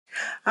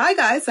Hi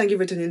guys, thank you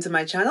for tuning into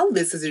my channel.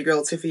 This is your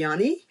girl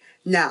Tiffiany.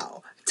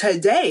 Now,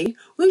 today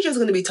we're just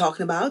going to be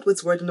talking about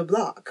what's word on the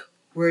block,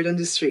 word on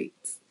the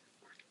streets.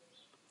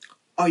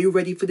 Are you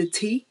ready for the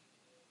tea?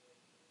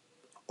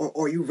 Or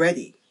are you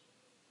ready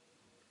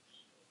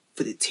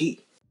for the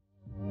tea?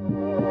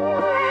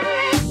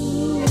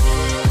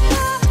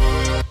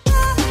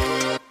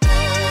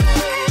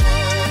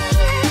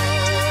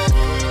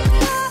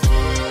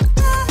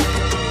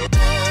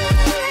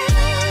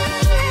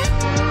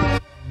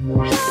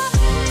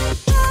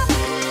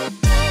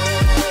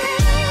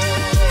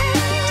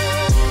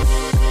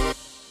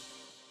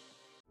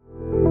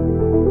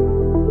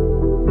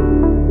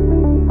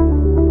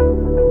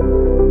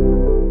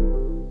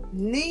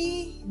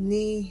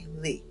 Nene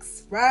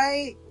leaks,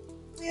 right?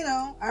 You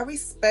know, I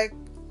respect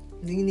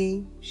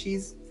Nene.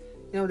 She's,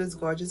 this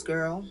gorgeous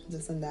girl,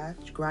 this and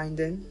that,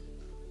 grinding.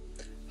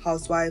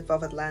 Housewife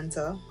of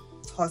Atlanta,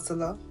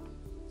 hustler.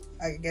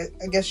 I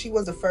guess she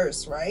was the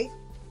first, right?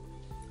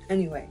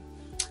 Anyway,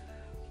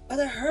 but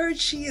I heard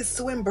she is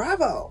suing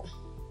Bravo.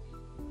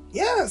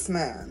 Yes,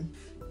 man.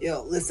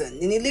 Yo, listen,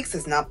 Nene Leakes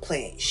is not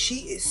playing. She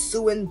is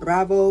suing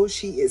Bravo.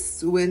 She is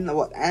suing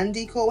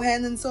Andy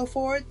Cohen and so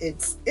forth.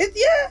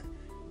 Yeah.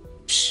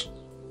 Psh,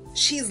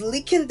 she's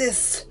leaking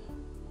this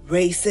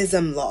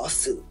racism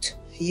lawsuit,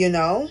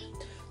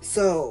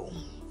 So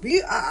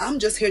I'm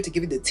just here to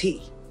give you the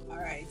tea. All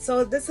right.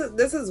 So this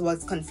is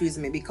what's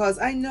confusing me, because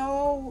I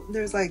know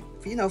there's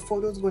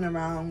photos going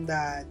around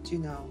that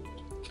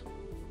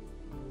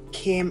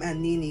Kim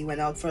and Nene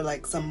went out for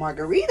some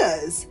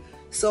margaritas.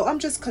 So I'm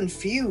just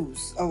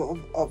confused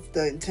of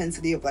the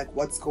intensity of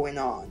what's going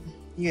on.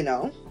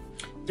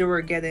 They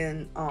were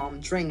getting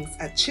drinks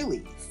at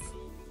Chili's,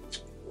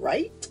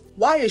 right?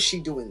 Why is she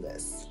doing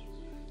this?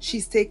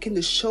 She's taking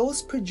the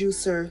show's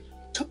producer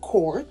to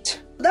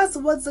court. That's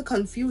what's the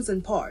confusing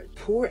part.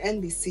 Poor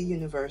NBC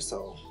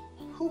Universal.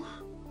 Whew.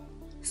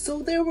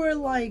 So there were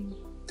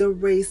the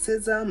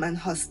racism and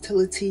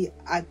hostility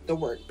at the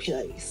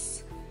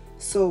workplace.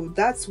 So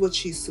that's what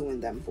she's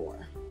suing them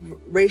for.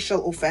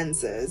 Racial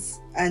offenses,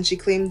 and she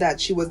claimed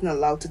that she wasn't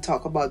allowed to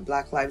talk about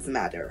Black Lives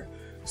Matter.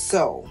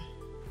 So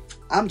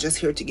I'm just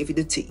here to give you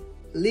the tea.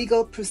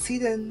 Legal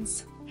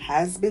proceedings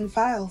has been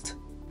filed.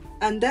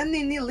 And then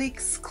Nene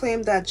Leakes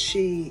claimed that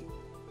she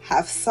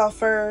have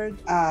suffered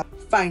a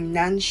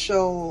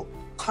financial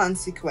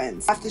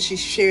consequence after she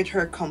shared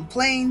her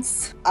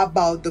complaints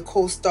about the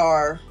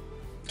co-star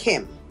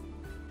Kim.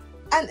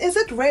 And is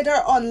it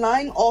Radar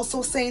Online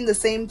also saying the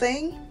same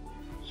thing?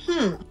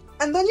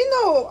 And then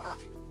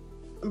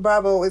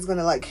Bravo is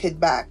gonna hit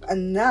back,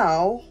 and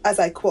now, as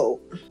I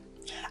quote,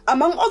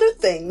 among other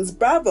things,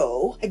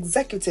 Bravo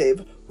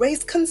executive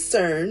raised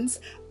concerns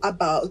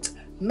about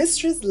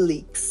Mistress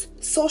Leakes'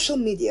 social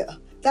media,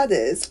 that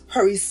is,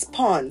 her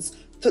response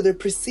to the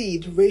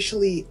perceived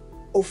racially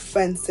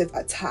offensive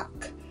attack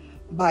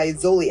by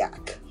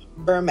Zodiac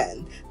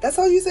Berman, that's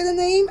how you say the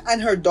name,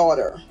 and her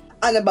daughter,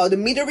 and about the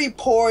media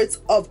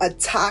reports of a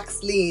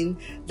tax lien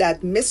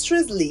that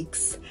Mistress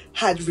Leakes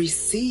had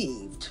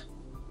received.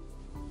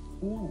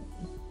 Ooh.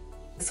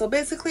 So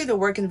basically the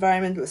work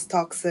environment was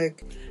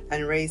toxic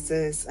and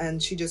racist,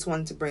 and she just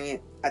wanted to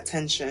bring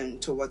attention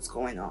to what's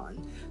going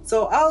on.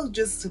 So I'm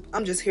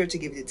just here to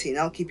give you the tea, and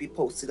I'll keep you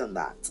posted on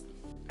that.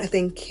 I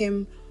think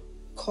Kim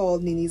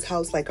called Nene's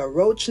house a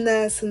roach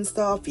nest and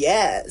stuff.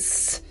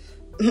 Yes.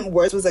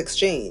 Words was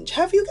exchanged.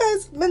 Have you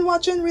guys been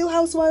watching Real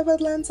Housewives of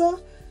Atlanta?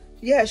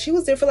 Yeah, she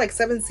was there for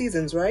 7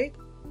 seasons, right?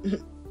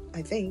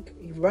 I think,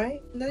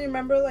 right? And then you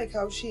remember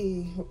how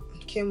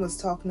Kim was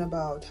talking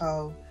about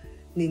how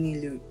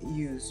Nene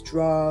used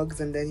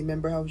drugs, and then you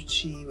remember how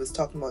she was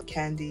talking about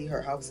Candy,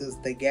 her house is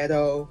the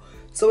ghetto.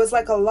 So it's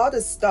a lot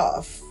of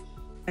stuff.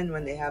 And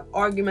when they have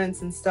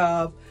arguments and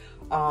stuff,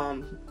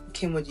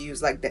 Kim would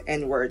use the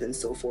N-word and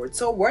so forth.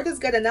 So word is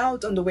getting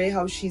out on the way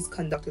how she's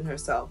conducting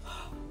herself.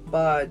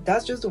 But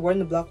that's just the word in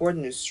the block, word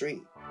in the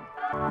street.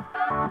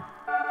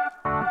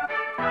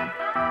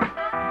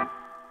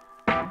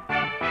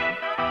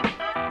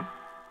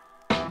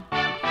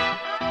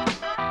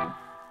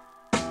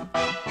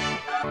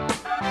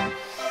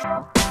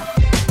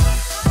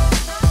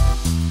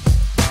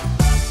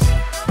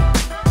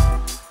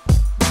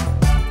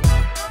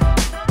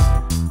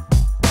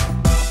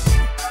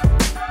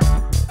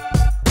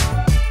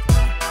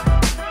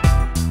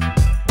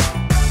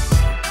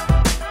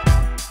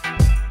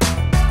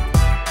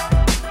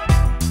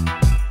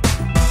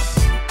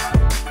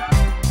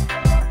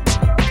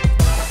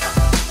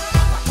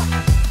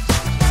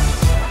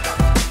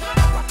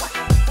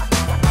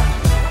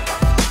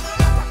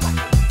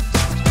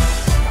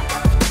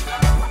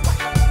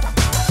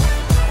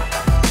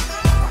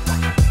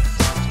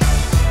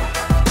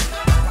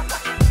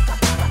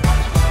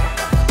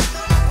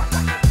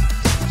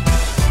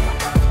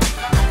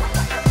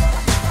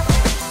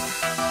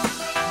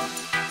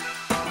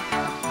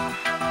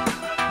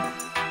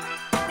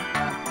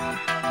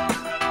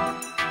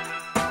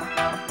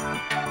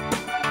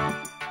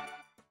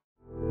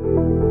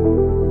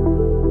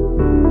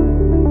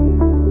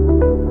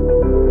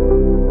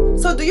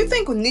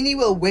 Nene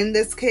will win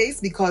this case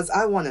because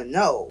I want to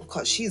know,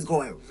 because she's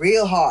going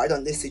real hard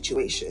on this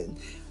situation.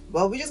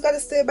 But we just got to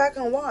stay back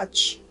and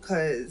watch,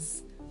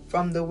 because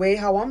from the way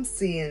how I'm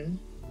seeing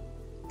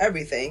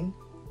everything,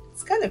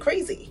 it's kind of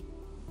crazy.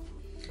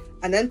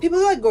 And then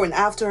people are going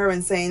after her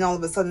and saying all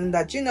of a sudden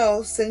that, you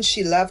know, since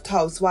she left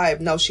Housewife,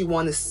 now she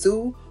want to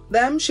sue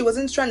them. She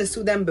wasn't trying to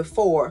sue them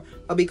before,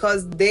 but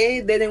because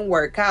they didn't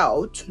work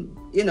out,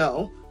 you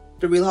know,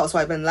 the Real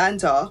Housewife in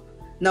Atlanta,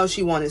 now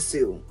she want to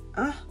sue.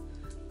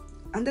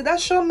 And did that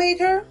show made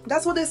her?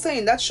 That's what they're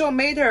saying. That show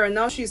made her, and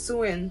now she's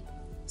suing.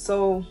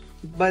 So,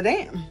 but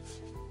damn,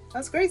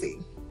 that's crazy.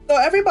 So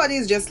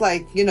everybody's just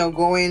like, you know,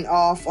 going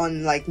off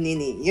on like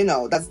Nene, you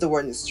know, that's the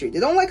word in the street. They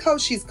don't like how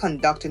she's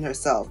conducting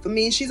herself. I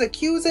mean, she's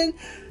accusing,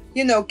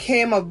 you know,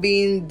 Kim of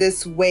being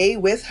this way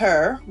with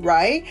her,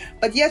 right?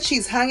 But yet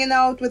she's hanging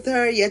out with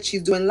her, yet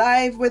she's doing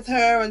live with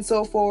her and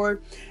so forth.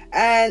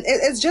 And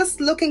it's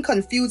just looking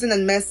confusing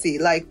and messy.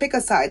 Like, pick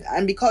a side.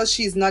 And because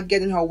she's not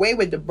getting her way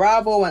with the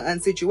Bravo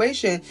and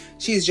situation,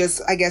 she's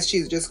just, I guess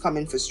she's just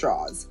coming for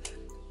straws.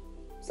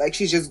 It's like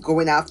she's just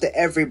going after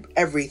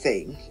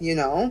everything, you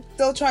know?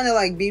 Still trying to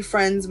like be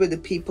friends with the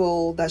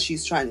people that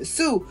she's trying to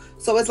sue.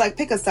 So it's like,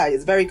 pick a side.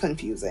 It's very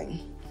confusing.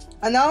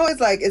 And now it's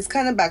like, it's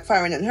kind of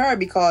backfiring on her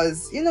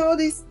because, you know,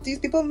 these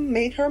people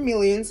made her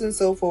millions and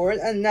so forth.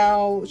 And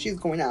now she's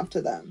going after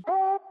them.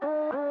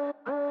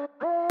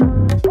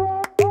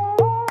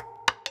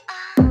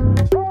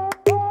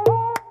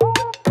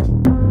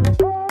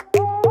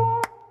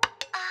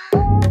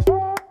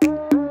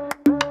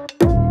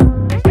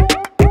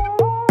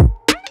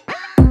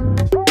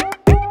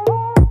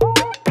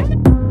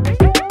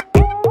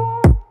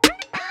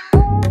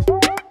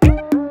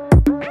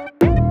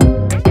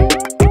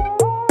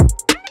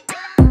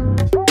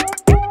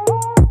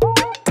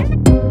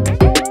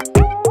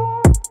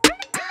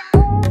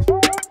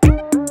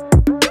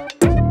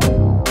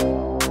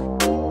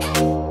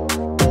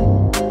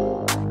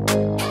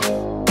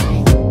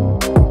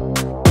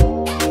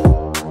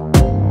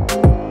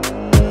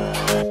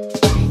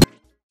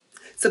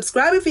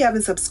 Subscribe if you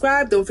haven't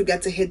subscribed. Don't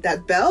forget to hit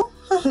that bell.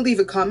 Leave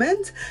a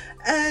comment.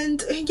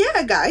 And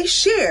yeah, guys,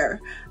 share.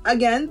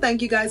 Again,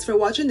 thank you guys for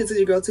watching. This is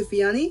your girl,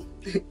 Tiffiany.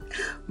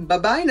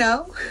 Bye-bye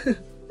now.